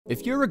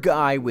If you're a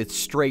guy with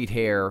straight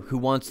hair who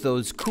wants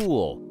those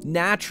cool,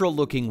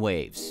 natural-looking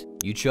waves,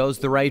 you chose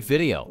the right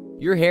video.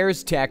 Your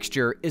hair's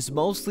texture is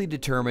mostly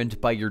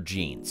determined by your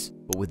genes,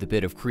 but with a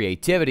bit of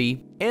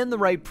creativity and the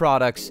right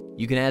products,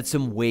 you can add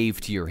some wave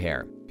to your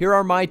hair. Here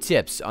are my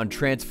tips on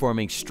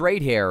transforming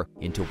straight hair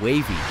into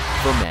wavy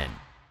for men.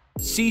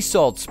 Sea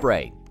salt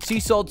spray.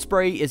 Sea salt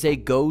spray is a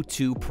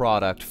go-to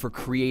product for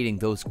creating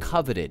those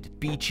coveted,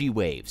 beachy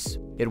waves.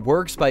 It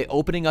works by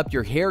opening up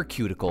your hair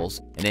cuticles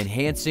and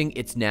enhancing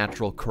its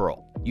natural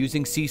curl.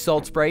 Using sea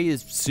salt spray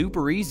is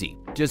super easy.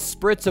 Just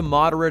spritz a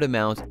moderate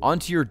amount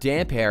onto your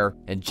damp hair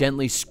and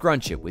gently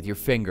scrunch it with your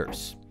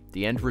fingers.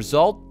 The end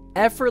result?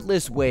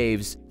 Effortless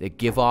waves that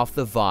give off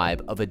the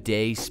vibe of a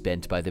day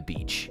spent by the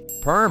beach.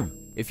 Perm.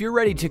 If you're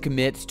ready to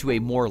commit to a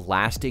more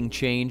lasting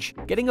change,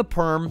 getting a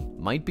perm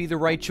might be the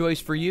right choice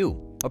for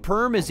you. A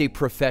perm is a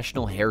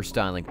professional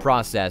hairstyling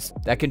process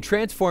that can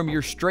transform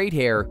your straight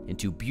hair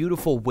into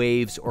beautiful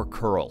waves or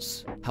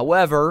curls.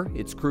 However,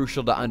 it's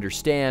crucial to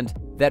understand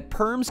that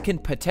perms can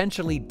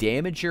potentially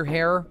damage your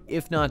hair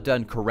if not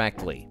done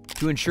correctly.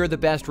 To ensure the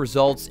best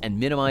results and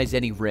minimize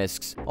any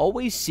risks,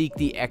 always seek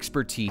the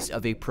expertise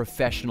of a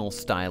professional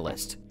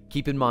stylist.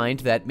 Keep in mind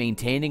that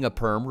maintaining a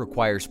perm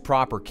requires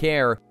proper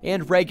care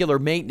and regular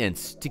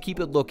maintenance to keep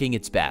it looking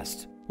its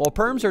best. While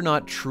perms are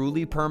not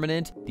truly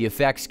permanent, the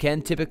effects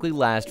can typically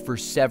last for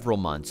several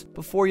months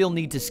before you'll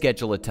need to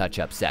schedule a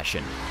touch-up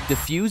session.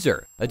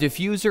 Diffuser. A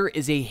diffuser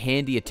is a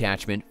handy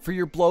attachment for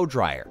your blow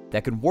dryer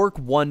that can work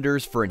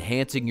wonders for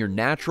enhancing your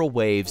natural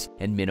waves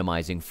and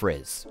minimizing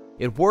frizz.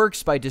 It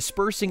works by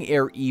dispersing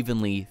air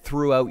evenly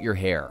throughout your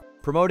hair,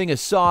 promoting a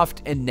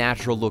soft and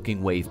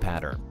natural-looking wave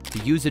pattern. To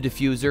use a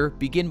diffuser,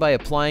 begin by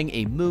applying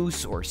a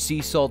mousse or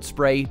sea salt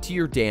spray to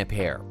your damp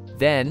hair.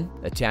 Then,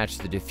 attach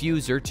the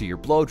diffuser to your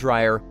blow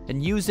dryer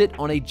and use it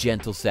on a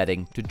gentle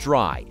setting to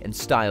dry and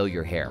style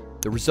your hair.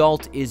 The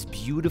result is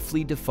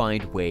beautifully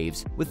defined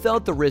waves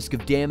without the risk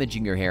of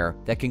damaging your hair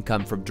that can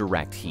come from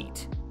direct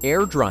heat.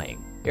 Air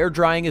drying. Air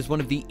drying is one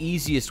of the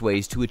easiest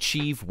ways to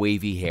achieve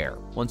wavy hair.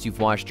 Once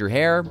you've washed your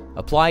hair,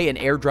 apply an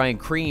air drying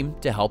cream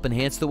to help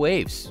enhance the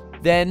waves.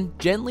 Then,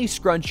 gently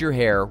scrunch your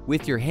hair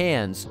with your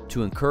hands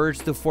to encourage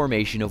the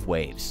formation of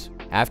waves.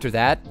 After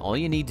that, all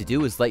you need to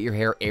do is let your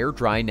hair air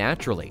dry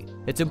naturally.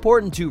 It's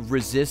important to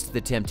resist the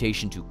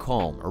temptation to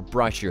comb or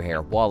brush your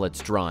hair while it's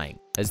drying,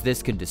 as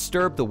this can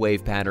disturb the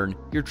wave pattern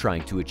you're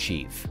trying to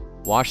achieve.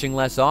 Washing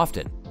less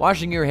often.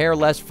 Washing your hair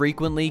less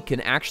frequently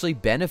can actually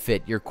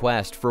benefit your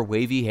quest for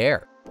wavy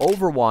hair.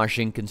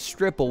 Overwashing can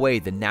strip away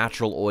the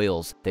natural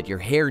oils that your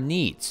hair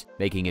needs,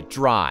 making it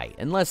dry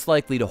and less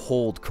likely to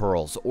hold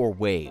curls or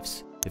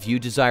waves. If you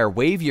desire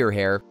wavier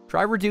hair,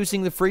 try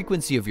reducing the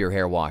frequency of your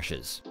hair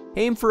washes.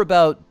 Aim for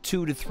about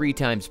 2 to 3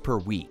 times per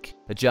week,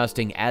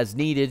 adjusting as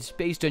needed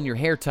based on your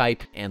hair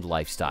type and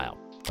lifestyle.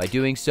 By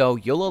doing so,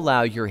 you'll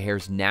allow your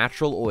hair's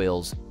natural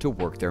oils to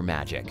work their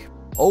magic.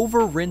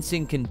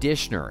 Over-rinsing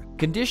conditioner.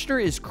 Conditioner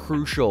is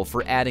crucial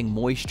for adding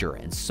moisture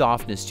and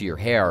softness to your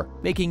hair,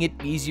 making it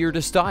easier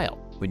to style.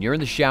 When you're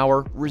in the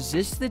shower,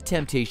 resist the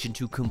temptation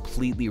to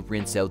completely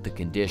rinse out the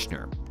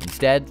conditioner.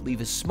 Instead, leave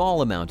a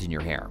small amount in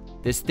your hair.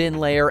 This thin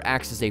layer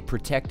acts as a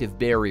protective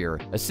barrier,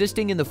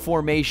 assisting in the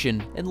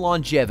formation and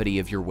longevity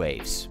of your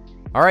waves.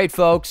 Alright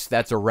folks,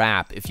 that's a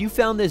wrap. If you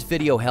found this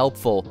video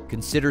helpful,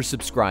 consider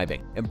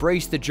subscribing.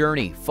 Embrace the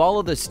journey,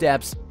 follow the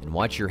steps, and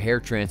watch your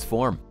hair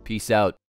transform. Peace out.